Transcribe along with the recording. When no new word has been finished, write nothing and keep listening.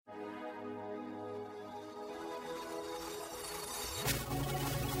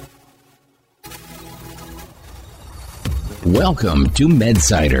Welcome to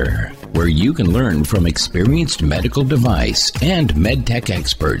MedSider, where you can learn from experienced medical device and medtech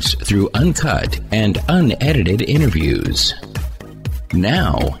experts through uncut and unedited interviews.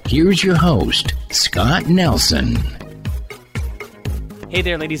 Now, here's your host, Scott Nelson. Hey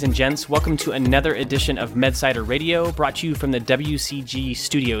there, ladies and gents. Welcome to another edition of MedSider Radio, brought to you from the WCG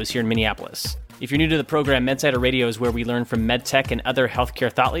studios here in Minneapolis. If you're new to the program, MedSider Radio is where we learn from medtech and other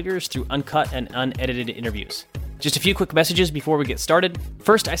healthcare thought leaders through uncut and unedited interviews. Just a few quick messages before we get started.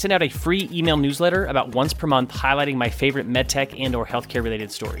 First, I send out a free email newsletter about once per month highlighting my favorite medtech and or healthcare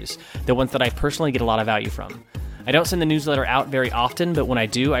related stories, the ones that I personally get a lot of value from. I don't send the newsletter out very often, but when I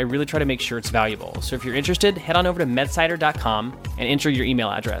do, I really try to make sure it's valuable. So if you're interested, head on over to medsider.com and enter your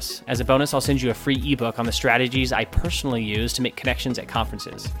email address. As a bonus, I'll send you a free ebook on the strategies I personally use to make connections at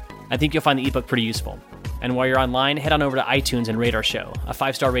conferences. I think you'll find the ebook pretty useful. And while you're online, head on over to iTunes and rate our show. A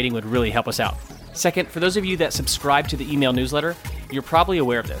 5-star rating would really help us out. Second, for those of you that subscribe to the email newsletter, you're probably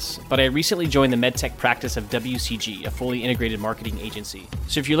aware of this, but I recently joined the MedTech practice of WCG, a fully integrated marketing agency.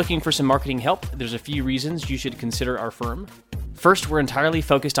 So if you're looking for some marketing help, there's a few reasons you should consider our firm. First, we're entirely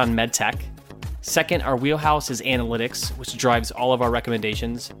focused on MedTech. Second, our wheelhouse is analytics, which drives all of our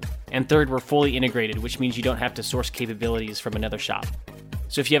recommendations. And third, we're fully integrated, which means you don't have to source capabilities from another shop.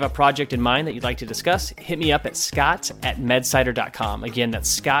 So if you have a project in mind that you'd like to discuss, hit me up at scott@medsider.com. Again, that's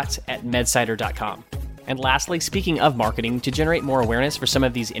scott@medsider.com. And lastly, speaking of marketing, to generate more awareness for some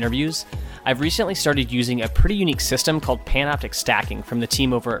of these interviews, I've recently started using a pretty unique system called Panoptic Stacking from the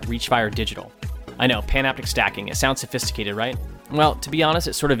team over at Reachfire Digital. I know, Panoptic Stacking, it sounds sophisticated, right? Well, to be honest,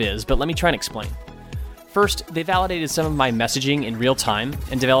 it sort of is, but let me try and explain. First, they validated some of my messaging in real time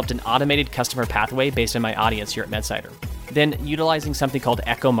and developed an automated customer pathway based on my audience here at MedSider. Then, utilizing something called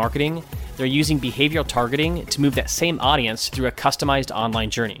Echo Marketing, they're using behavioral targeting to move that same audience through a customized online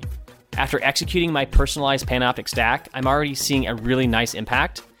journey. After executing my personalized Panoptic stack, I'm already seeing a really nice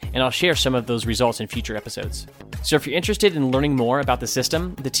impact, and I'll share some of those results in future episodes. So if you're interested in learning more about the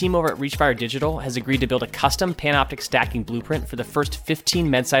system, the team over at Reachfire Digital has agreed to build a custom Panoptic stacking blueprint for the first 15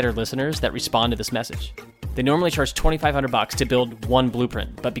 MedSider listeners that respond to this message. They normally charge $2,500 to build one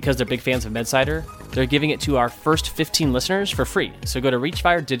blueprint, but because they're big fans of MedSider, they're giving it to our first 15 listeners for free. So go to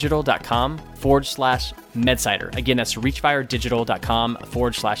reachfiredigital.com/MedSider. Again, that's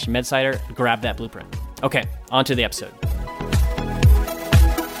reachfiredigital.com/MedSider. Grab that blueprint. Okay, on to the episode.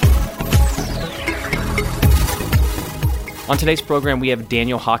 On today's program, we have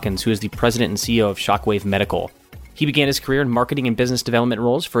Daniel Hawkins, who is the president and CEO of Shockwave Medical. He began his career in marketing and business development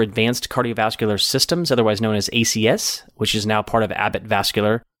roles for Advanced Cardiovascular Systems, otherwise known as ACS, which is now part of Abbott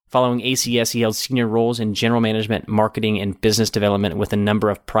Vascular. Following ACS, he held senior roles in general management, marketing, and business development with a number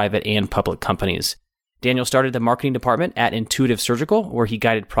of private and public companies. Daniel started the marketing department at Intuitive Surgical, where he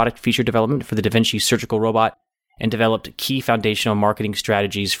guided product feature development for the Da Vinci surgical robot and developed key foundational marketing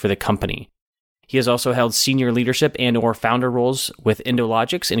strategies for the company. He has also held senior leadership and or founder roles with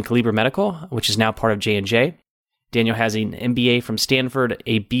Endologix and Calibra Medical, which is now part of J&J. Daniel has an MBA from Stanford,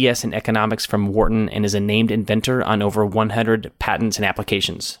 a BS in economics from Wharton, and is a named inventor on over 100 patents and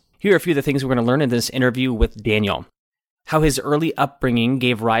applications. Here are a few of the things we're going to learn in this interview with Daniel. How his early upbringing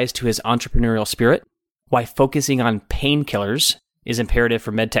gave rise to his entrepreneurial spirit, why focusing on painkillers is imperative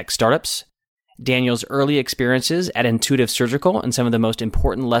for medtech startups, Daniel's early experiences at Intuitive Surgical and some of the most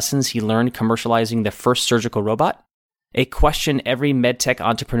important lessons he learned commercializing the first surgical robot, a question every medtech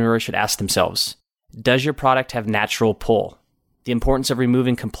entrepreneur should ask themselves. Does your product have natural pull? The importance of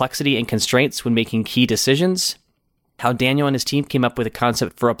removing complexity and constraints when making key decisions. How Daniel and his team came up with a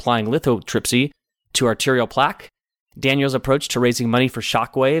concept for applying lithotripsy to arterial plaque. Daniel's approach to raising money for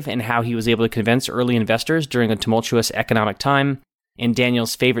Shockwave and how he was able to convince early investors during a tumultuous economic time. And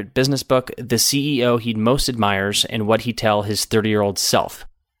Daniel's favorite business book, The CEO He Most Admires, and what he'd tell his 30-year-old self.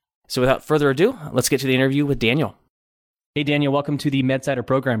 So without further ado, let's get to the interview with Daniel. Hey, Daniel, welcome to the MedSider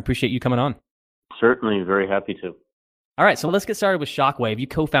program. Appreciate you coming on. Certainly, very happy to. All right, so let's get started with Shockwave. You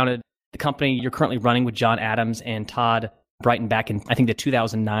co-founded the company you're currently running with John Adams and Todd Brighton back in, I think, the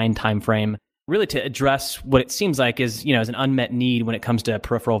 2009 timeframe, really to address what it seems like is an unmet need when it comes to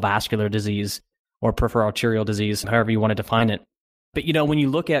peripheral vascular disease or peripheral arterial disease, however you want to define it. But, when you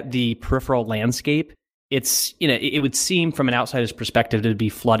look at the peripheral landscape, it's, it would seem from an outsider's perspective to be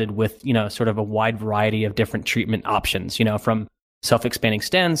flooded with, sort of a wide variety of different treatment options, from self-expanding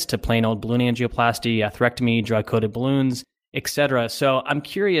stents to plain old balloon angioplasty, atherectomy, drug-coated balloons, etc. So I'm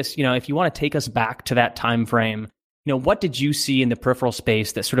curious, if you want to take us back to that time frame, what did you see in the peripheral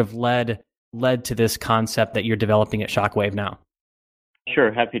space that sort of led to this concept that you're developing at Shockwave now?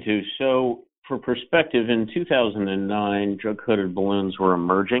 Sure, happy to. So For perspective, in 2009, drug-coated balloons were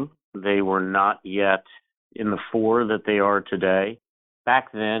emerging. They were not yet in the fore that they are today.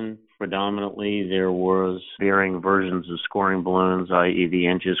 Back then, predominantly, there was varying versions of scoring balloons, i.e. the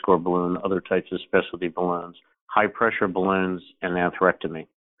angioscore balloon, other types of specialty balloons, high-pressure balloons, and atherectomy.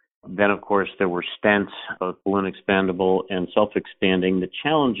 Then, of course, there were stents, both balloon expandable and self-expanding. The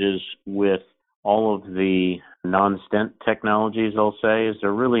challenges with all of the non-stent technologies, I'll say, is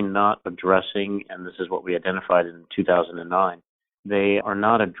they're really not addressing, and this is what we identified in 2009, they are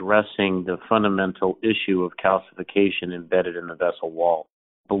not addressing the fundamental issue of calcification embedded in the vessel wall.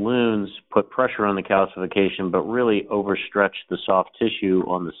 Balloons put pressure on the calcification, but really overstretch the soft tissue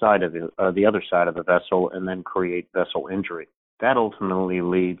on the side of the other side of the vessel, and then create vessel injury. That ultimately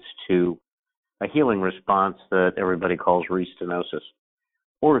leads to a healing response that everybody calls restenosis.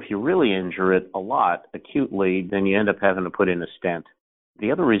 Or if you really injure it a lot acutely, then you end up having to put in a stent.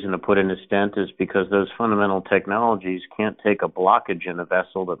 The other reason to put in a stent is because those fundamental technologies can't take a blockage in a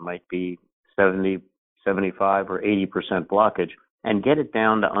vessel that might be 70, 75, or 80% blockage and get it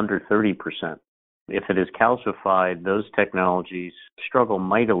down to under 30%. If it is calcified, those technologies struggle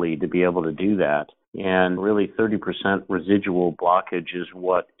mightily to be able to do that. And really 30% residual blockage is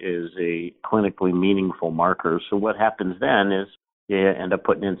what is a clinically meaningful marker. So what happens then is you end up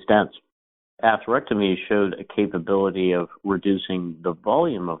putting in stents. Atherectomy showed a capability of reducing the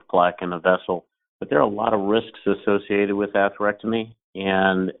volume of plaque in a vessel, but there are a lot of risks associated with atherectomy.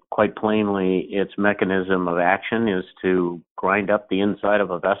 And quite plainly, its mechanism of action is to grind up the inside of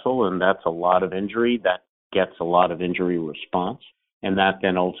a vessel, and that's a lot of injury. That gets a lot of injury response, and that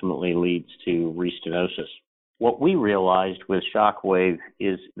then ultimately leads to restenosis. What we realized with Shockwave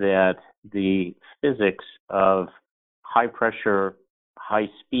is that the physics of high-pressure,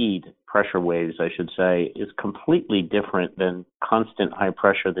 high-speed pressure waves, I should say, is completely different than constant high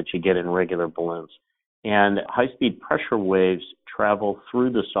pressure that you get in regular balloons. And high-speed pressure waves travel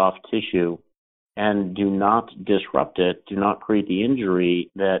through the soft tissue and do not disrupt it, do not create the injury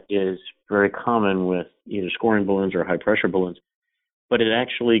that is very common with either scoring balloons or high-pressure balloons, but it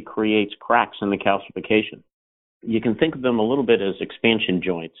actually creates cracks in the calcification. You can think of them a little bit as expansion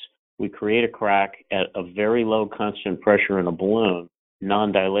joints. We create a crack at a very low constant pressure in a balloon,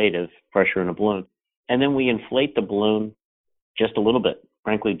 non-dilative pressure in a balloon, and then we inflate the balloon just a little bit,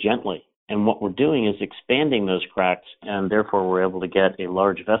 frankly, gently. And what we're doing is expanding those cracks, and therefore we're able to get a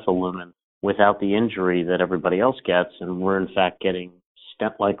large vessel lumen without the injury that everybody else gets, and we're in fact getting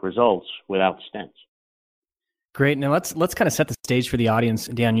stent-like results without stents. Great. Now let's kind of set the stage for the audience,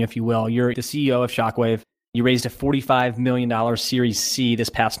 Daniel, if you will. You're the CEO of Shockwave. You raised a $45 million Series C this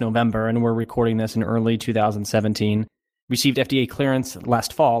past November, and we're recording this in early 2017. Received FDA clearance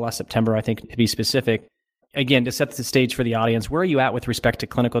last September, I think, to be specific. Again, to set the stage for the audience, where are you at with respect to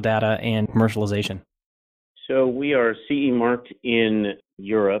clinical data and commercialization? So we are CE marked in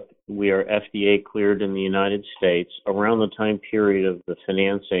Europe. We are FDA cleared in the United States. Around the time period of the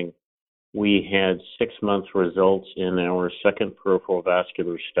financing, we had 6-month results in our second peripheral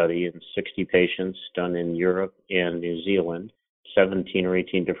vascular study in 60 patients done in Europe and New Zealand, 17 or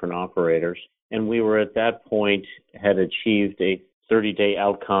 18 different operators. And we were at that point had achieved a 30-day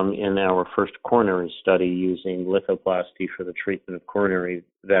outcome in our first coronary study using lithoplasty for the treatment of coronary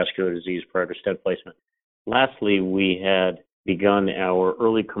vascular disease prior to stent placement. Lastly, we had begun our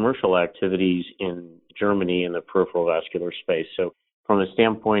early commercial activities in Germany in the peripheral vascular space. So from a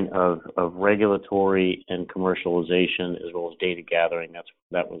standpoint of regulatory and commercialization as well as data gathering,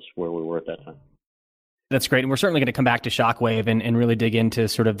 that was where we were at that time. That's great. And we're certainly going to come back to Shockwave and really dig into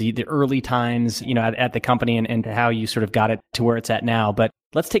sort of the early times, at the company and how you sort of got it to where it's at now. But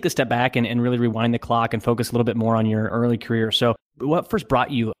let's take a step back and really rewind the clock and focus a little bit more on your early career. So what first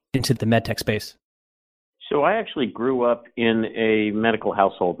brought you into the medtech space? So I actually grew up in a medical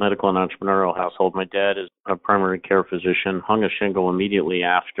household, medical and entrepreneurial household. My dad is a primary care physician, hung a shingle immediately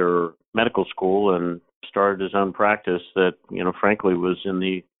after medical school and started his own practice that, frankly was in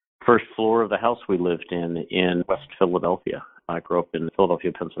the first floor of the house we lived in West Philadelphia. I grew up in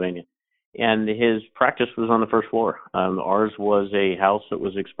Philadelphia, Pennsylvania. And his practice was on the first floor. Ours was a house that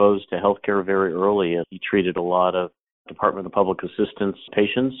was exposed to healthcare very early. He treated a lot of Department of Public Assistance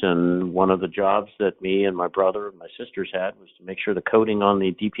patients, and one of the jobs that me and my brother and my sisters had was to make sure the coding on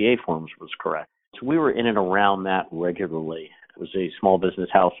the DPA forms was correct. So we were in and around that regularly. It was a small business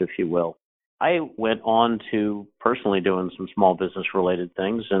house, if you will. I went on to personally doing some small business-related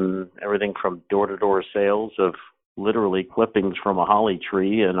things, and everything from door-to-door sales of literally clippings from a holly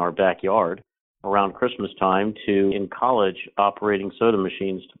tree in our backyard around Christmas time to, in college, operating soda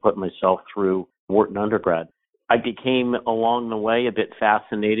machines to put myself through Wharton undergrad. I became, along the way, a bit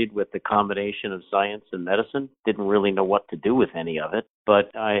fascinated with the combination of science and medicine. Didn't really know what to do with any of it,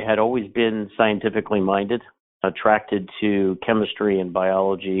 but I had always been scientifically minded, attracted to chemistry and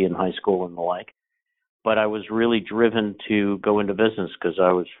biology in high school and the like. But I was really driven to go into business because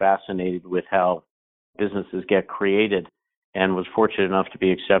I was fascinated with how businesses get created and was fortunate enough to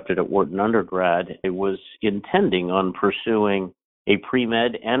be accepted at Wharton undergrad. I was intending on pursuing a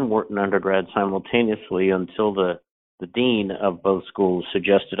pre-med and Wharton undergrad simultaneously until the dean of both schools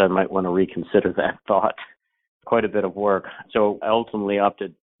suggested I might want to reconsider that thought. Quite a bit of work. So I ultimately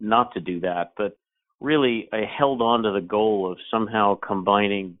opted not to do that. But really, I held on to the goal of somehow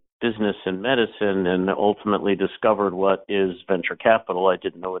combining business and medicine and ultimately discovered what is venture capital. I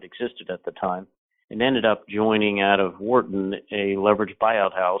didn't know it existed at the time. And ended up joining out of Wharton a leveraged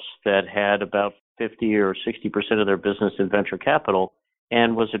buyout house that had about 50 or 60% of their business in venture capital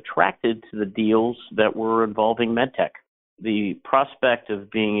and was attracted to the deals that were involving medtech. The prospect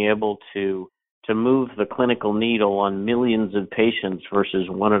of being able to move the clinical needle on millions of patients versus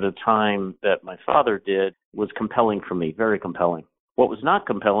one at a time that my father did was compelling for me, very compelling. What was not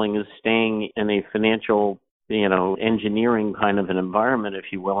compelling is staying in a financial engineering kind of an environment, if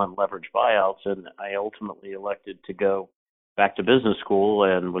you will, in leveraged buyouts. And I ultimately elected to go back to business school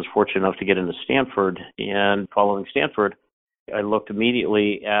and was fortunate enough to get into Stanford. And following Stanford, I looked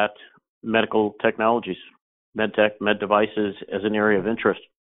immediately at medical technologies, med tech, med devices as an area of interest.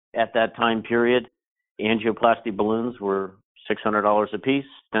 At that time period, angioplasty balloons were $600 a piece.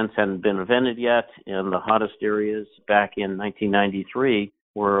 Stents hadn't been invented yet, and the hottest areas back in 1993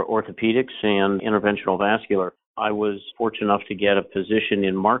 were orthopedics and interventional vascular. I was fortunate enough to get a position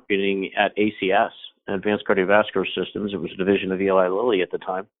in marketing at ACS, Advanced Cardiovascular Systems. It was a division of Eli Lilly at the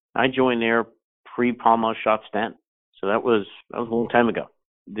time. I joined there pre-Palma shot stent, so that was a long time ago.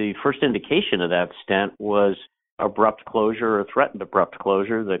 The first indication of that stent was abrupt closure or threatened abrupt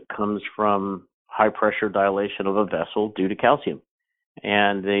closure that comes from high-pressure dilation of a vessel due to calcium.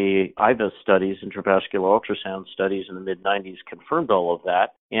 And the IVUS studies, intravascular ultrasound studies in the mid-90s confirmed all of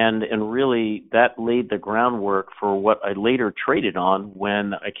that. And really that laid the groundwork for what I later traded on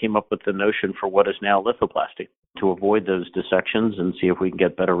when I came up with the notion for what is now lithoplasty, to avoid those dissections and see if we can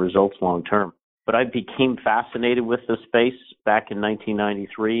get better results long-term. But I became fascinated with the space back in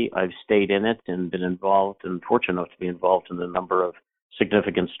 1993. I've stayed in it and been involved and fortunate enough to be involved in a number of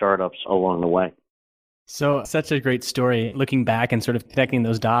significant startups along the way. So such a great story, looking back and sort of connecting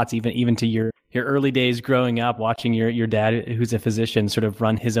those dots, even to your early days growing up, watching your dad, who's a physician, sort of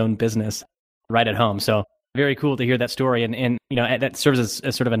run his own business right at home. So very cool to hear that story. And that serves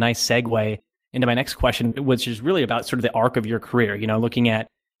as sort of a nice segue into my next question, which is really about sort of the arc of your career, looking at,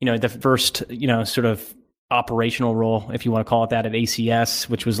 the first, sort of operational role, if you want to call it that, at ACS,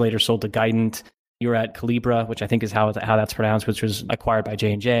 which was later sold to Guidant. You were at Calibra, which I think is how that's pronounced, which was acquired by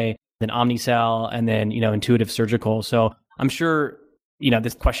J&J. Then Omnicell, and then, Intuitive Surgical. So I'm sure,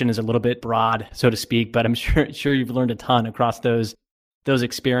 this question is a little bit broad, so to speak, but I'm sure you've learned a ton across those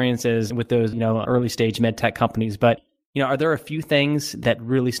experiences with those, early stage med tech companies. But, are there a few things that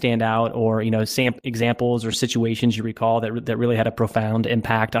really stand out, or, examples or situations you recall that really had a profound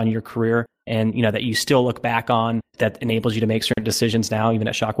impact on your career and, that you still look back on that enables you to make certain decisions now, even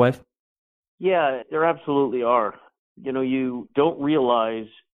at Shockwave? Yeah, there absolutely are. You don't realize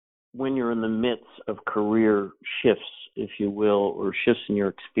when you're in the midst of career shifts, if you will, or shifts in your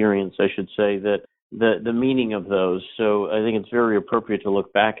experience, I should say, that the meaning of those. So I think it's very appropriate to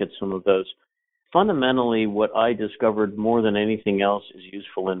look back at some of those. Fundamentally, what I discovered more than anything else is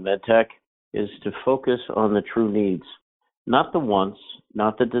useful in medtech is to focus on the true needs, not the wants,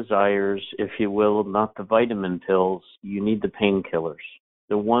 not the desires, if you will, not the vitamin pills. You need the painkillers,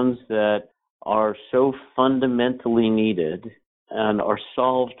 the ones that are so fundamentally needed and are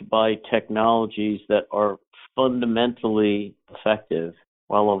solved by technologies that are fundamentally effective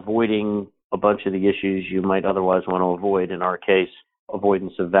while avoiding a bunch of the issues you might otherwise want to avoid, in our case,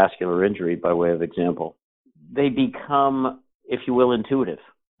 avoidance of vascular injury by way of example. They become, if you will, intuitive.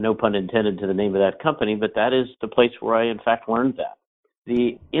 No pun intended to the name of that company, but that is the place where I, in fact, learned that.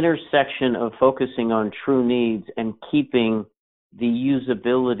 The intersection of focusing on true needs and keeping the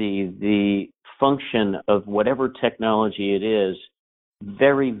usability, the function of whatever technology it is,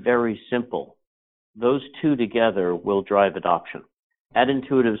 very, very simple. Those two together will drive adoption. At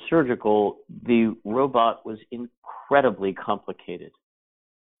Intuitive Surgical, the robot was incredibly complicated.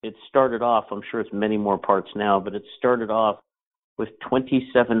 It started off, I'm sure it's many more parts now, but it started off with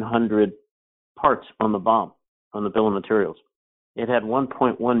 2,700 parts on the BOM, on the bill of materials. It had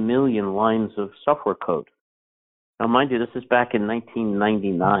 1.1 million lines of software code. Now, mind you, this is back in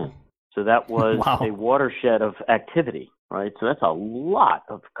 1999. So that was Wow. a watershed of activity, right? So that's a lot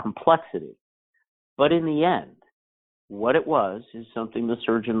of complexity. But in the end, what it was is something the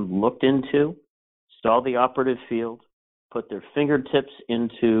surgeon looked into, saw the operative field, put their fingertips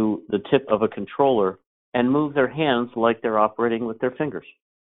into the tip of a controller, and moved their hands like they're operating with their fingers.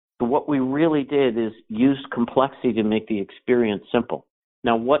 So what we really did is use complexity to make the experience simple.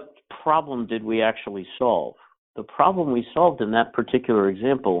 Now, what problem did we actually solve? The problem we solved in that particular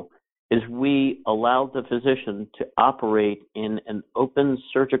example is we allowed the physician to operate in an open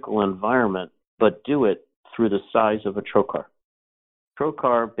surgical environment, but do it through the size of a trocar.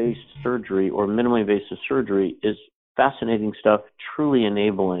 Trocar-based surgery or minimally invasive surgery is fascinating stuff, truly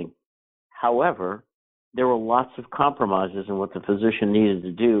enabling. However, there were lots of compromises in what the physician needed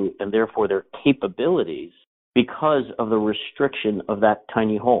to do, and therefore their capabilities, because of the restriction of that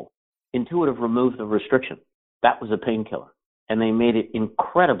tiny hole. Intuitive removed the restriction. That was a painkiller. And they made it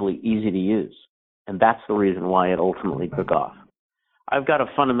incredibly easy to use. And that's the reason why it ultimately took off. I've got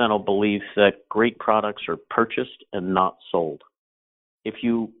a fundamental belief that great products are purchased and not sold. If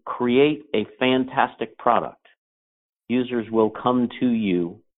you create a fantastic product, users will come to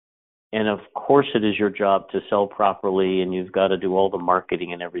you. And of course it is your job to sell properly, and you've got to do all the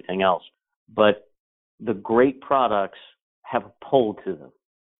marketing and everything else. But the great products have a pull to them.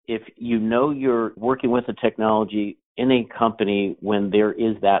 If you know you're working with a technology in a company when there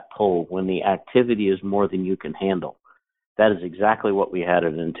is that pull, when the activity is more than you can handle, that is exactly what we had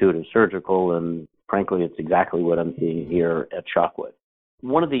at Intuitive Surgical, and frankly, it's exactly what I'm seeing here at Shockwave.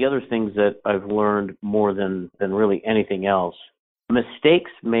 One of the other things that I've learned more than really anything else,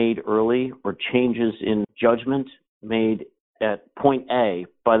 mistakes made early or changes in judgment made at point A,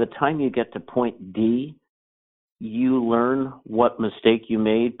 by the time you get to point D, you learn what mistake you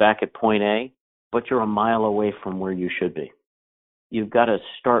made back at point A, but you're a mile away from where you should be. You've got to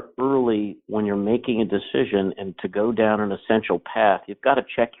start early when you're making a decision, and to go down an essential path, you've got to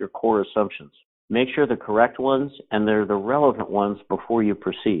check your core assumptions. Make sure they're correct ones and they're the relevant ones before you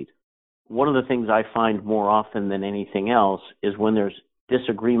proceed. One of the things I find more often than anything else is when there's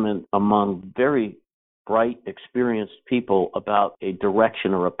disagreement among very bright, experienced people about a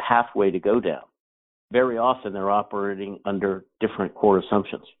direction or a pathway to go down. Very often they're operating under different core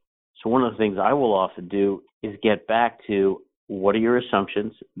assumptions. So one of the things I will often do is get back to, what are your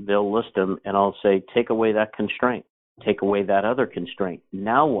assumptions? They'll list them, and I'll say, take away that constraint. Take away that other constraint.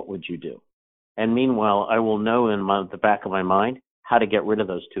 Now what would you do? And meanwhile, I will know in the back of my mind how to get rid of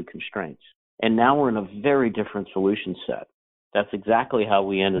those two constraints. And now we're in a very different solution set. That's exactly how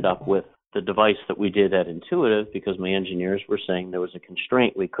we ended up with the device that we did at Intuitive, because my engineers were saying there was a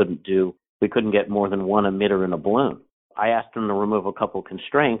constraint we couldn't do. We couldn't get more than one emitter in a balloon. I asked them to remove a couple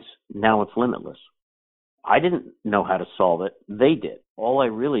constraints. Now it's limitless. I didn't know how to solve it. They did. All I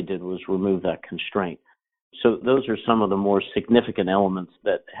really did was remove that constraint. So those are some of the more significant elements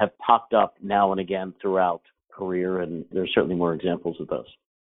that have popped up now and again throughout career, and there's certainly more examples of those.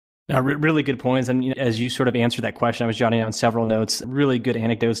 Now, really good points. And as you sort of answered that question, I was jotting down several notes, really good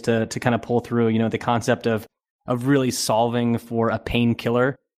anecdotes to kind of pull through, the concept of really solving for a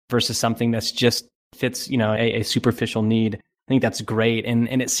painkiller versus something that's just fits, a superficial need. I think that's great.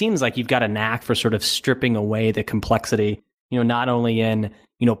 And it seems like you've got a knack for sort of stripping away the complexity, not only in,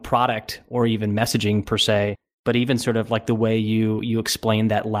 product or even messaging per se, but even sort of like the way you explained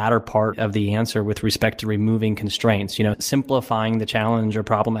that latter part of the answer with respect to removing constraints, simplifying the challenge or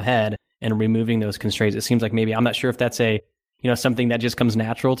problem ahead and removing those constraints. It seems like maybe, I'm not sure if that's something that just comes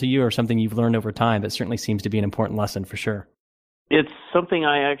natural to you or something you've learned over time, but certainly seems to be an important lesson for sure. It's something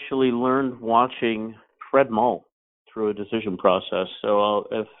I actually learned watching Fred Mull through a decision process. So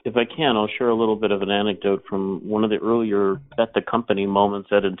if I can, I'll share a little bit of an anecdote from one of the earlier at the company moments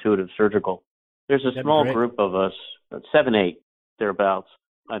at Intuitive Surgical. There's a small group of us, 7, 8, thereabouts.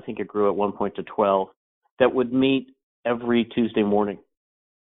 I think it grew at one point to 12, that would meet every Tuesday morning.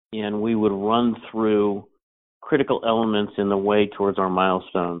 And we would run through critical elements in the way towards our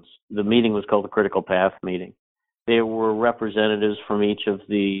milestones. The meeting was called the Critical Path Meeting. There were representatives from each of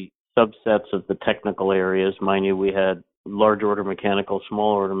the subsets of the technical areas. Mind you, we had large order mechanical,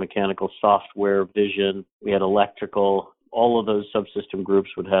 small order mechanical, software, vision. We had electrical. All of those subsystem groups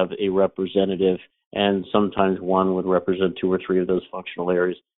would have a representative, and sometimes one would represent 2 or 3 of those functional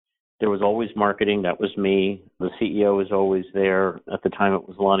areas. There was always marketing. That was me. The CEO was always there. At the time, it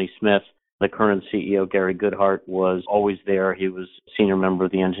was Lonnie Smith. The current CEO, Gary Goodhart, was always there. He was a senior member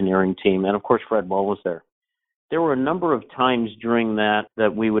of the engineering team. And, of course, Fred Mull was there. There were a number of times during that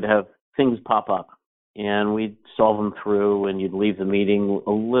we would have things pop up, and we'd solve them through, and you'd leave the meeting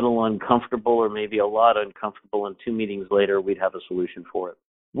a little uncomfortable or maybe a lot uncomfortable, and 2 meetings later, we'd have a solution for it.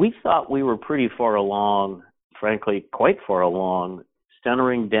 We thought we were pretty far along, frankly, quite far along,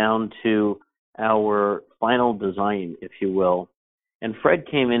 centering down to our final design, if you will. And Fred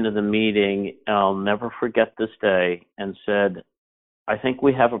came into the meeting, I'll never forget this day, and said, I think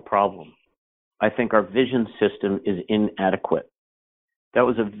we have a problem. I think our vision system is inadequate. That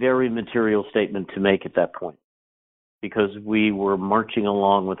was a very material statement to make at that point, because we were marching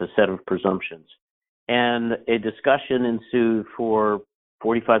along with a set of presumptions. And a discussion ensued for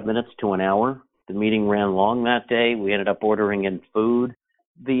 45 minutes to an hour. The meeting ran long that day. We ended up ordering in food.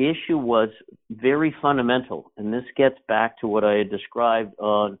 The issue was very fundamental, and this gets back to what I had described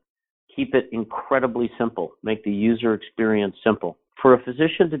on keep it incredibly simple, make the user experience simple. For a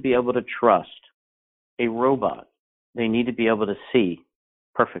physician to be able to trust a robot, they need to be able to see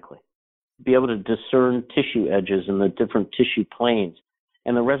perfectly, be able to discern tissue edges and the different tissue planes,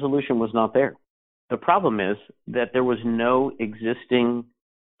 and the resolution was not there. The problem is that there was no existing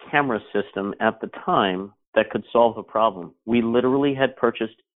camera system at the time that could solve the problem. We literally had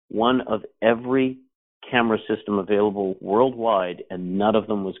purchased one of every camera system available worldwide, and none of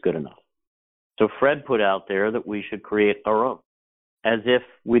them was good enough. So Fred put out there that we should create our own, as if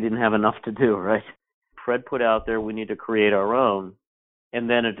we didn't have enough to do, right? Fred put out there we need to create our own, and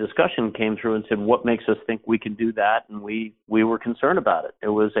then a discussion came through and said, what makes us think we can do that? And we were concerned about it. It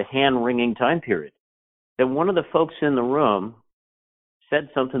was a hand-wringing time period. Then one of the folks in the room said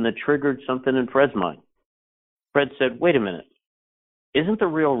something that triggered something in Fred's mind. Fred said, wait a minute, isn't the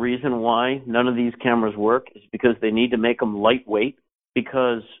real reason why none of these cameras work is because they need to make them lightweight,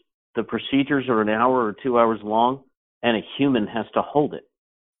 because the procedures are an hour or 2 hours long and a human has to hold it?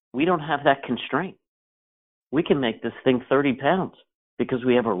 We don't have that constraint. We can make this thing 30 pounds because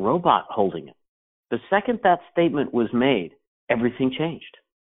we have a robot holding it. The second that statement was made, everything changed.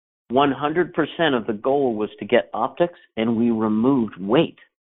 100% of the goal was to get optics, and we removed weight.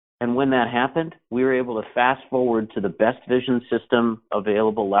 And when that happened, we were able to fast forward to the best vision system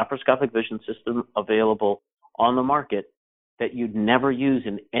available, laparoscopic vision system available on the market that you'd never use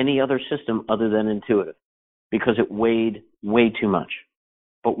in any other system other than Intuitive, because it weighed way too much.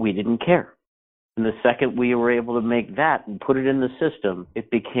 But we didn't care. And the second we were able to make that and put it in the system,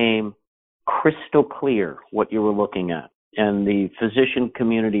 it became crystal clear what you were looking at. And the physician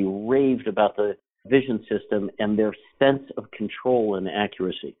community raved about the vision system and their sense of control and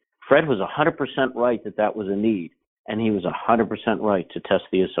accuracy. Fred was 100% right that that was a need, and he was 100% right to test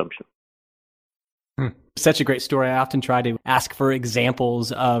the assumption. Such a great story. I often try to ask for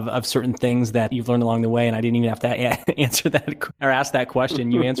examples of certain things that you've learned along the way, and I didn't even have to answer that or ask that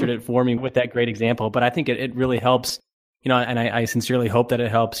question. You answered it for me with that great example. But I think it really helps, and I sincerely hope that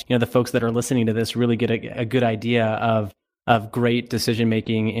it helps, the folks that are listening to this really get a good idea of great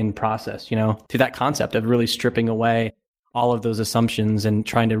decision-making in process, through that concept of really stripping away all of those assumptions and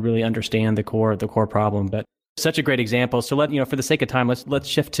trying to really understand the core problem. But such a great example. So for the sake of time, let's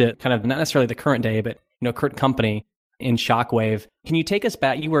shift to kind of not necessarily the current day, but current company in Shockwave. Can you take us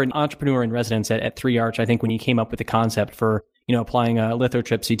back? You were an entrepreneur in residence at 3Arch, I think, when you came up with the concept for applying a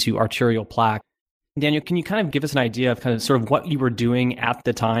lithotripsy to arterial plaque. Daniel, can you kind of give us an idea of kind of sort of what you were doing at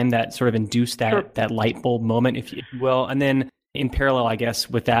the time that sort of induced that light bulb moment, if you will? And then in parallel, I guess,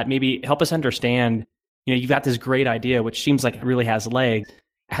 with that, maybe help us understand, you've got this great idea, which seems like it really has legs.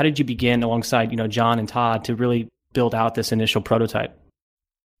 How did you begin alongside, John and Todd to really build out this initial prototype?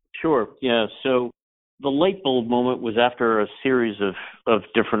 Sure. Yeah. So the light bulb moment was after a series of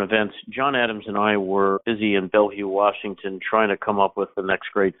different events. John Adams and I were busy in Bellevue, Washington, trying to come up with the next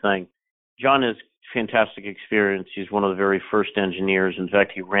great thing. John has fantastic experience. He's one of the very first engineers. In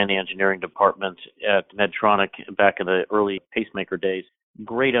fact, he ran the engineering department at Medtronic back in the early pacemaker days.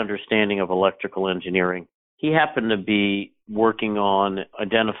 Great understanding of electrical engineering. He happened to be working on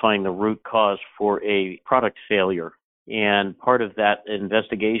identifying the root cause for a product failure. And part of that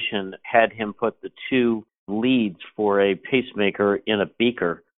investigation had him put the two leads for a pacemaker in a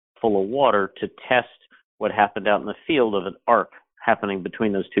beaker full of water to test what happened out in the field of an arc happening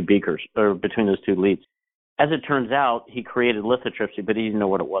between those two beakers, or between those two leads. As it turns out, he created lithotripsy, but he didn't know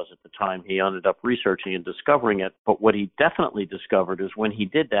what it was at the time. He ended up researching and discovering it. But what he definitely discovered is when he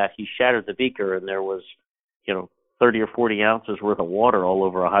did that, he shattered the beaker and there was, 30 or 40 ounces worth of water all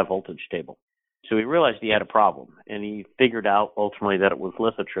over a high voltage table. So he realized he had a problem, and he figured out ultimately that it was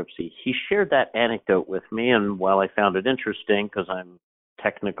lithotripsy. He shared that anecdote with me, and while I found it interesting because I'm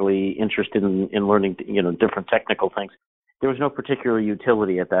technically interested in learning, different technical things, there was no particular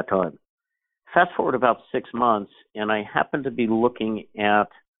utility at that time. Fast forward about 6 months, and I happened to be looking at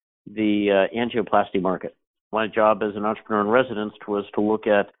the angioplasty market. My job as an entrepreneur in residence was to look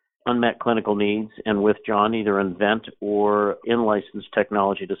at unmet clinical needs, and with John, either invent or in-license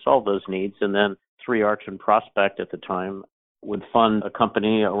technology to solve those needs. And then 3 Arch and Prospect at the time would fund a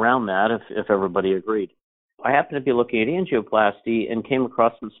company around that if everybody agreed. I happened to be looking at angioplasty and came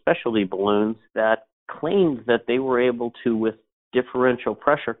across some specialty balloons that claimed that they were able to, with differential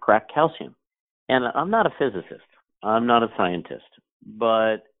pressure, crack calcium. And I'm not a physicist. I'm not a scientist.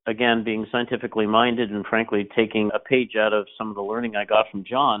 But again, being scientifically minded and frankly taking a page out of some of the learning I got from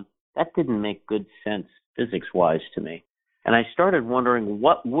John, that didn't make good sense physics-wise to me. And I started wondering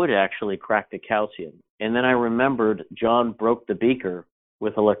what would actually crack the calcium. And then I remembered John broke the beaker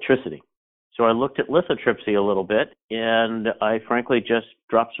with electricity. So I looked at lithotripsy a little bit, and I frankly just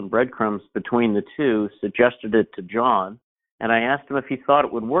dropped some breadcrumbs between the two, suggested it to John, and I asked him if he thought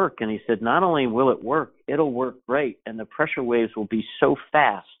it would work. And he said, not only will it work, it'll work great, and the pressure waves will be so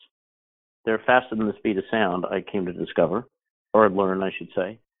fast. They're faster than the speed of sound, I came to discover, or learn, I should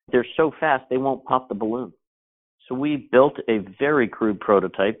say. They're so fast, they won't pop the balloon. So we built a very crude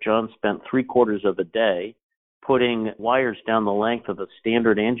prototype. John spent 3/4 of a day putting wires down the length of a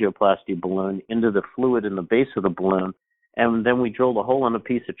standard angioplasty balloon into the fluid in the base of the balloon, and then we drilled a hole in a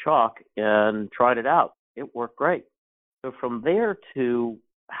piece of chalk and tried it out. It worked great. So from there to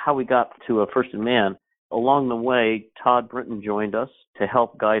how we got to a first in man, along the way, Todd Brinton joined us to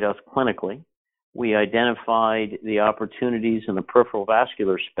help guide us clinically. We identified the opportunities in the peripheral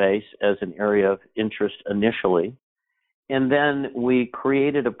vascular space as an area of interest initially. And then we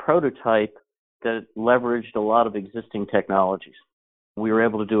created a prototype that leveraged a lot of existing technologies. We were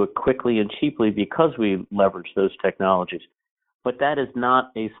able to do it quickly and cheaply because we leveraged those technologies. But that is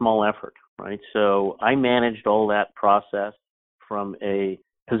not a small effort, right? So I managed all that process from a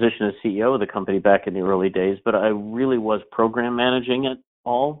position as CEO of the company back in the early days, but I really was program managing it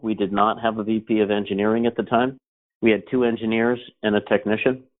all. We did not have a VP of engineering at the time. We had 2 engineers and a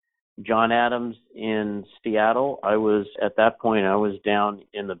technician. John Adams in Seattle. At that point, I was down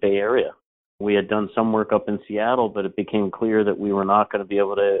in the Bay Area. We had done some work up in Seattle, but it became clear that we were not going to be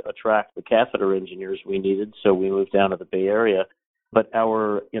able to attract the catheter engineers we needed, so we moved down to the Bay Area. But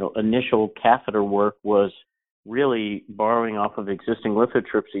our initial catheter work was really borrowing off of existing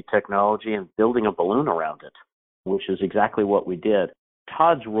lithotripsy technology and building a balloon around it, which is exactly what we did.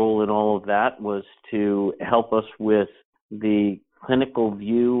 Todd's role in all of that was to help us with the clinical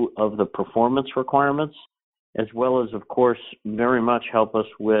view of the performance requirements, as well as, of course, very much help us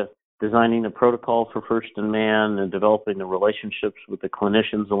with designing the protocol for first in man and developing the relationships with the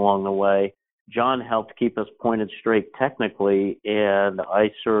clinicians along the way. John helped keep us pointed straight technically, and I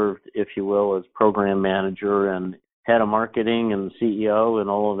served, if you will, as program manager and head of marketing and CEO and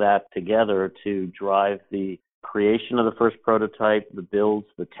all of that together to drive the creation of the first prototype, the builds,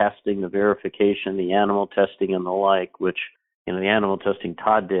 the testing, the verification, the animal testing and the like, which, the animal testing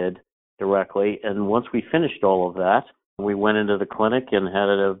Todd did directly. And once we finished all of that, we went into the clinic and had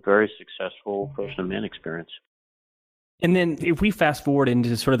a very successful first-in-man experience. And then if we fast forward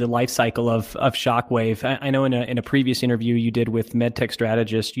into sort of the life cycle of Shockwave, I know in a previous interview you did with MedTech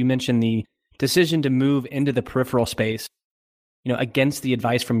Strategist, you mentioned the decision to move into the peripheral space, against the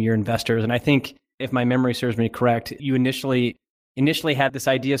advice from your investors. And I think, if my memory serves me correct, you initially had this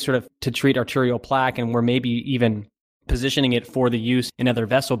idea sort of to treat arterial plaque and were maybe even positioning it for the use in other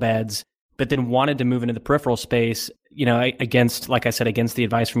vessel beds, but then wanted to move into the peripheral space, against the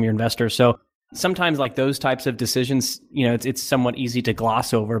advice from your investors. So sometimes like those types of decisions, it's somewhat easy to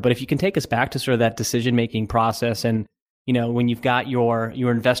gloss over. But if you can take us back to sort of that decision-making process and, when you've got your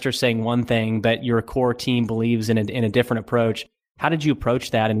investors saying one thing, but your core team believes in a different approach, how did you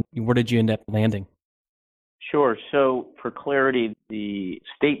approach that and where did you end up landing? Sure. So for clarity, the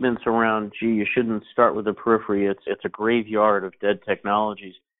statements around, you shouldn't start with the periphery, it's a graveyard of dead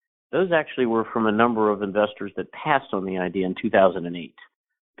technologies, those actually were from a number of investors that passed on the idea in 2008.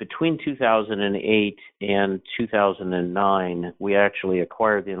 Between 2008 and 2009, we actually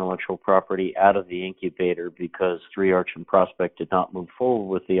acquired the intellectual property out of the incubator because 3 Arch and Prospect did not move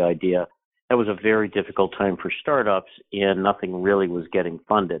forward with the idea. That was a very difficult time for startups, and nothing really was getting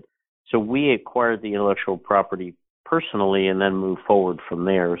funded. So we acquired the intellectual property personally and then moved forward from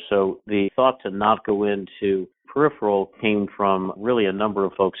there. So the thought to not go into peripheral came from really a number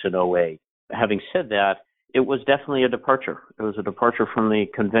of folks in 2008. Having said that, it was definitely a departure. It was a departure from the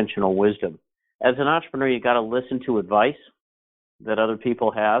conventional wisdom. As an entrepreneur, you got to listen to advice that other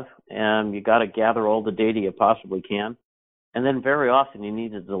people have, and you got to gather all the data you possibly can. And then very often you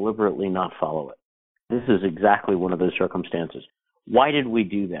need to deliberately not follow it. This is exactly one of those circumstances. Why did we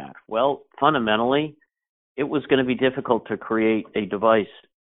do that? Well, fundamentally, it was going to be difficult to create a device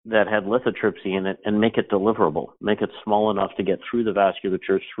that had lithotripsy in it and make it deliverable, make it small enough to get through the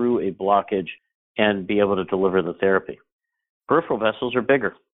vasculature, through a blockage, and be able to deliver the therapy. Peripheral vessels are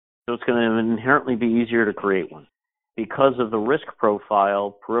bigger, so it's going to inherently be easier to create one. Because of the risk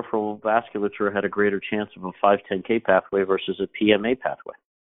profile, peripheral vasculature had a greater chance of a 510K pathway versus a PMA pathway.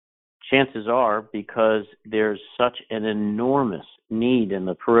 Chances are, because there's such an enormous need in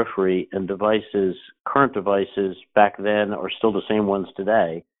the periphery, and devices, current devices back then are still the same ones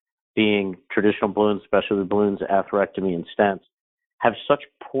today, being traditional balloons, specialty balloons, atherectomy, and stents, have such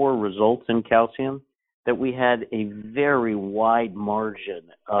poor results in calcium that we had a very wide margin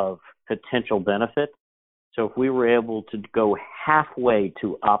of potential benefit. So if we were able to go halfway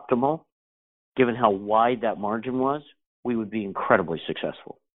to optimal, given how wide that margin was, we would be incredibly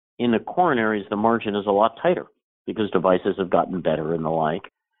successful. In the coronaries, the margin is a lot tighter because devices have gotten better and the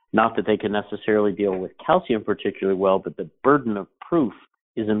like. Not that they can necessarily deal with calcium particularly well, but the burden of proof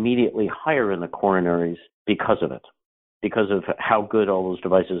is immediately higher in the coronaries because of it, because of how good all those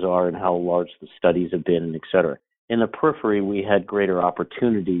devices are and how large the studies have been, and et cetera. In the periphery, we had greater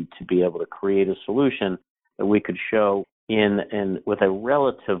opportunity to be able to create a solution that we could show with a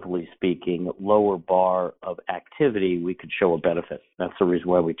relatively speaking lower bar of activity, we could show a benefit. That's the reason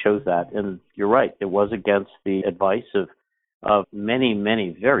why we chose that. And you're right, it was against the advice of many,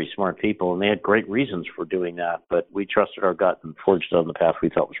 many very smart people, and they had great reasons for doing that, but we trusted our gut and forged on the path we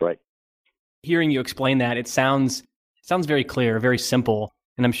thought was right. Hearing you explain that, it sounds very clear, very simple,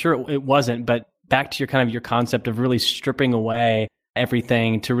 and I'm sure it wasn't, but back to your concept of really stripping away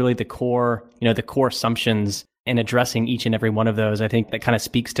everything to really the core assumptions and addressing each and every one of those. I think that kind of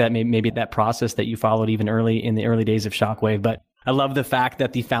speaks to maybe that process that you followed even in the early days of Shockwave. But I love the fact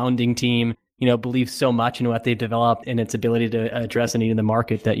that the founding team, believes so much in what they've developed and its ability to address a need in the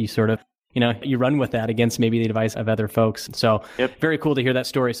market that you sort of, you run with that against maybe the advice of other folks. So Very cool to hear that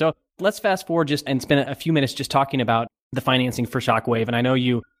story. So let's fast forward and spend a few minutes just talking about the financing for Shockwave. And I know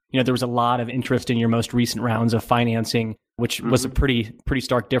there was a lot of interest in your most recent rounds of financing, which was a pretty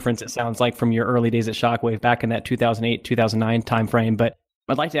stark difference, it sounds like, from your early days at Shockwave back in that 2008, 2009 timeframe. But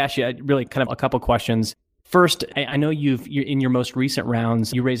I'd like to ask you really kind of a couple questions. First, I know you're in your most recent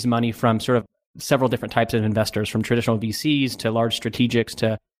rounds, you raised money from sort of several different types of investors, from traditional VCs to large strategics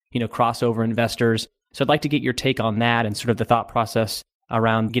to crossover investors. So I'd like to get your take on that and sort of the thought process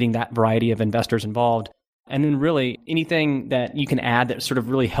around getting that variety of investors involved. And then really anything that you can add that sort of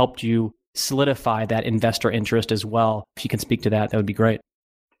really helped you solidify that investor interest as well. If you can speak to that would be great.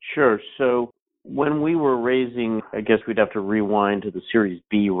 Sure. So when we were raising, I guess we'd have to rewind to the Series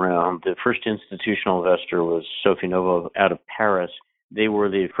B round. The first institutional investor was Sophie Nova out of Paris. They were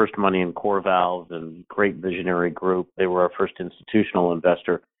the first money in CoreValve and great visionary group. They were our first institutional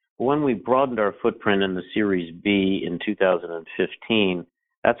investor. When we broadened our footprint in the Series B in 2015,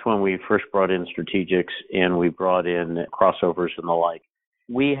 that's when we first brought in strategics and we brought in crossovers and the like.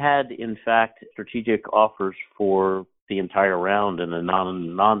 We had, in fact, strategic offers for the entire round in a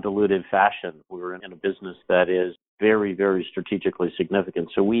non-dilutive fashion. We were in a business that is very, very strategically significant.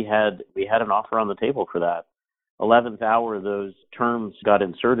 So we had an offer on the table for that. 11th hour, those terms got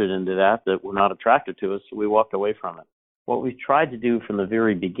inserted into that were not attractive to us, so we walked away from it. What we tried to do from the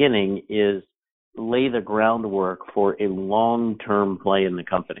very beginning is lay the groundwork for a long-term play in the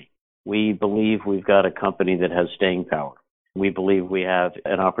company. We believe we've got a company that has staying power. We believe we have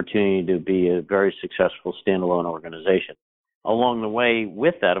an opportunity to be a very successful standalone organization. Along the way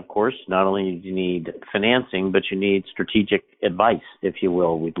with that, of course, not only do you need financing, but you need strategic advice, if you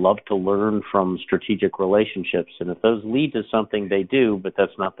will. We'd love to learn from strategic relationships, and if those lead to something, they do, but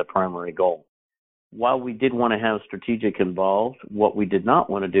that's not the primary goal. While we did want to have strategic involved, what we did not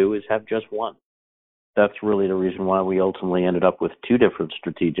want to do is have just one. That's really the reason why we ultimately ended up with two different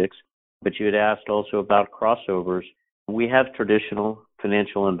strategics. But you had asked also about crossovers. We have traditional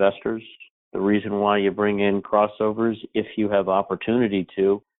financial investors. The reason why you bring in crossovers, if you have opportunity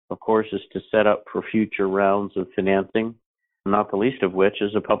to, of course, is to set up for future rounds of financing, not the least of which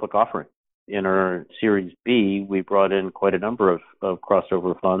is a public offering. In our Series B, we brought in quite a number of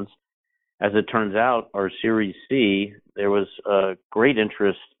crossover funds. As it turns out, our Series C, there was a great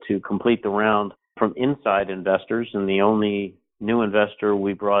interest to complete the round from inside investors, and the only new investor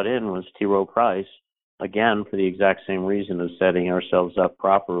we brought in was T. Rowe Price, again, for the exact same reason of setting ourselves up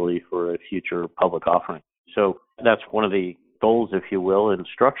properly for a future public offering. So that's one of the goals, if you will, in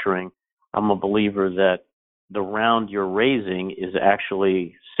structuring. I'm a believer that the round you're raising is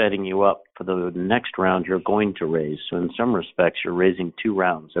actually setting you up for the next round you're going to raise. So in some respects, you're raising two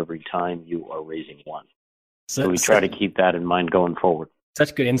rounds every time you are raising one. So we try to keep that in mind going forward.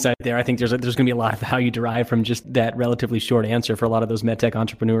 Such good insight there. I think there's going to be a lot of value derived from just that relatively short answer for a lot of those medtech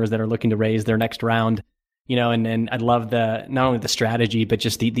entrepreneurs that are looking to raise their next round. And I love not only the strategy, but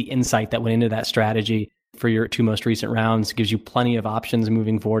just the insight that went into that strategy for your two most recent rounds. It gives you plenty of options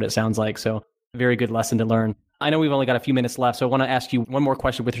moving forward, it sounds like. So very good lesson to learn. I know we've only got a few minutes left, so I want to ask you one more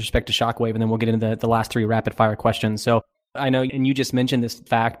question with respect to Shockwave, and then we'll get into the last three rapid fire questions. So I know, and you just mentioned this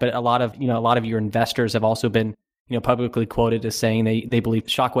fact, but a lot of your investors have also been publicly quoted as saying they believe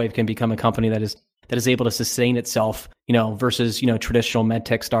Shockwave can become a company that is able to sustain itself, versus traditional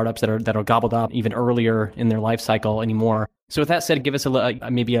medtech startups that are gobbled up even earlier in their life cycle anymore. So with that said, give us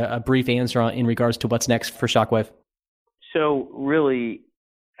maybe a brief answer in regards to what's next for Shockwave. So really,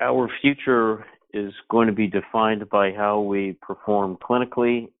 our future is going to be defined by how we perform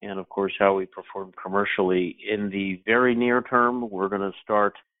clinically and, of course, how we perform commercially. In the very near term, we're going to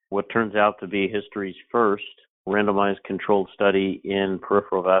start what turns out to be history's first randomized controlled study in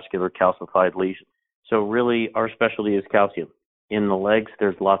peripheral vascular calcified lesions. So really, our specialty is calcium. In the legs,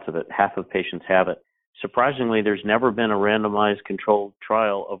 there's lots of it. Half of patients have it. Surprisingly, there's never been a randomized controlled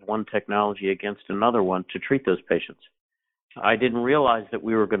trial of one technology against another one to treat those patients. I didn't realize that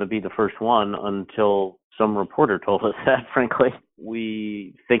we were going to be the first one until some reporter told us that, frankly.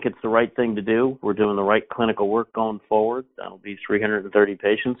 We think it's the right thing to do. We're doing the right clinical work going forward. That'll be 330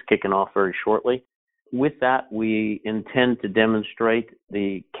 patients kicking off very shortly. With that, we intend to demonstrate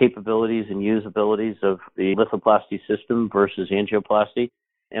the capabilities and usabilities of the lithoplasty system versus angioplasty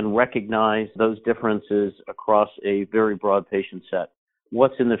and recognize those differences across a very broad patient set.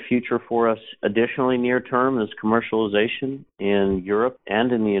 What's in the future for us additionally near term is commercialization in Europe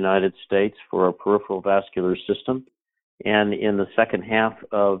and in the United States for our peripheral vascular system. And in the second half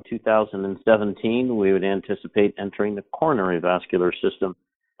of 2017, we would anticipate entering the coronary vascular system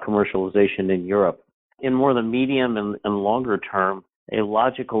commercialization in Europe. In more the medium and longer term, a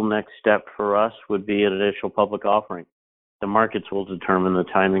logical next step for us would be an initial public offering. The markets will determine the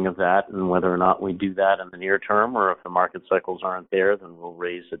timing of that and whether or not we do that in the near term, or if the market cycles aren't there, then we'll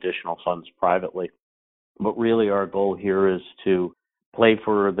raise additional funds privately. But really our goal here is to play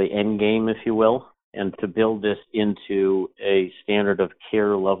for the end game, if you will, and to build this into a standard of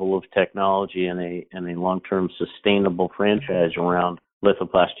care level of technology and a long-term sustainable franchise around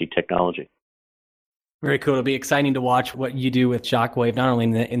lithoplasty technology. Very cool. It'll be exciting to watch what you do with Shockwave, not only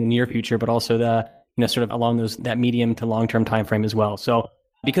in the near future, but also sort of along that medium to long-term time frame as well. So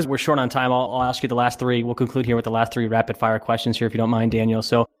because we're short on time, I'll ask you the last three. We'll conclude here with the last three rapid fire questions here, if you don't mind, Daniel.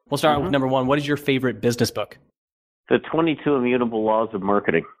 So we'll start with number one. What is your favorite business book? The 22 Immutable Laws of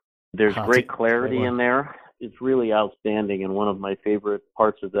Marketing. There's great clarity in there. It's really outstanding. And one of my favorite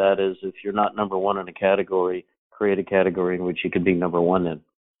parts of that is if you're not number one in a category, create a category in which you could be number one in.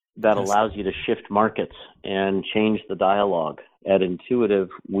 That allows you to shift markets and change the dialogue. At Intuitive,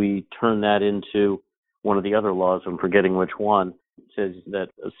 we turn that into one of the other laws. I'm forgetting which one. It says that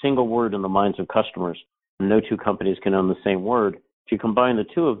a single word in the minds of customers. No two companies can own the same word. If you combine the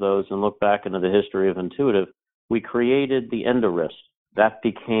two of those and look back into the history of Intuitive, we created the EndoWrist. That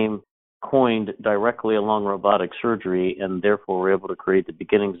became coined directly along robotic surgery, and therefore we're able to create the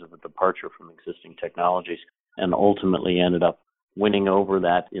beginnings of a departure from existing technologies and ultimately ended up winning over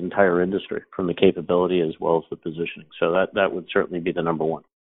that entire industry from the capability as well as the positioning. So that would certainly be the number one.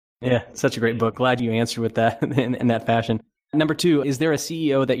 Yeah, such a great book. Glad you answered with that in that fashion. Number two, is there a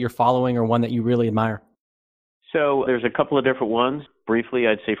CEO that you're following or one that you really admire? So there's a couple of different ones. Briefly,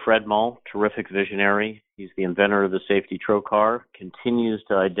 I'd say Fred Moll, terrific visionary. He's the inventor of the safety trocar, continues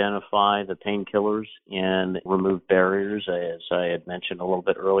to identify the painkillers and remove barriers, as I had mentioned a little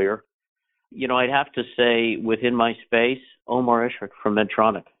bit earlier. I'd have to say within my space, Omar Ishrak from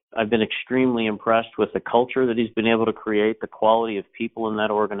Medtronic. I've been extremely impressed with the culture that he's been able to create, the quality of people in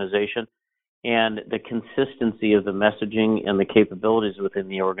that organization, and the consistency of the messaging and the capabilities within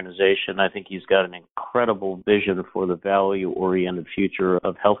the organization. I think he's got an incredible vision for the value-oriented future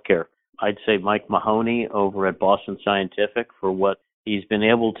of healthcare. I'd say Mike Mahoney over at Boston Scientific for what he's been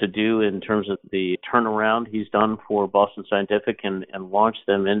able to do in terms of the turnaround he's done for Boston Scientific and launch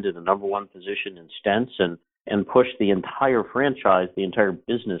them into the number one position in stents and push the entire franchise, the entire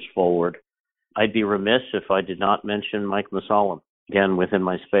business forward. I'd be remiss if I did not mention Mike Mussallem. Again, within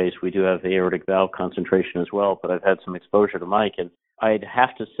my space, we do have aortic valve concentration as well, but I've had some exposure to Mike, and I'd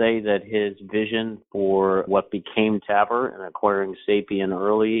have to say that his vision for what became TAVR and acquiring Sapien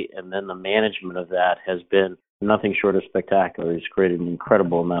early, and then the management of that has been nothing short of spectacular. He's created an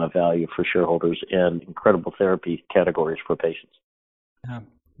incredible amount of value for shareholders and incredible therapy categories for patients.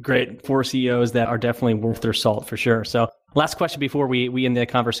 Great. 4 CEOs that are definitely worth their salt for sure. So last question before we end the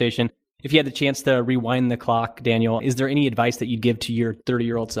conversation. If you had the chance to rewind the clock, Daniel, is there any advice that you'd give to your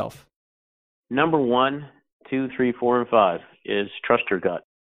 30-year-old self? Number 1, 2, 3, 4, and 5 is trust your gut.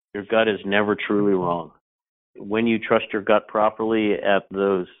 Your gut is never truly wrong. When you trust your gut properly at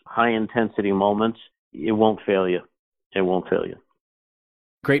those high-intensity moments, it won't fail you. It won't fail you.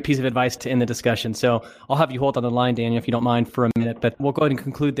 Great piece of advice to end the discussion. So I'll have you hold on the line, Daniel, if you don't mind for a minute, but we'll go ahead and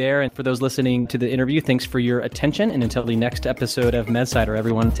conclude there. And for those listening to the interview, thanks for your attention. And until the next episode of MedSider,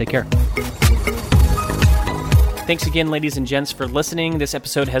 everyone, take care. Thanks again, ladies and gents, for listening. This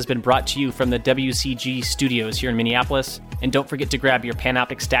episode has been brought to you from the WCG studios here in Minneapolis. And don't forget to grab your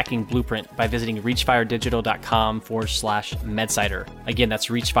Panoptic Stacking Blueprint by visiting reachfiredigital.com/MedSider. Again, that's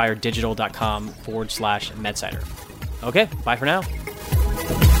reachfiredigital.com/MedSider. Okay, bye for now.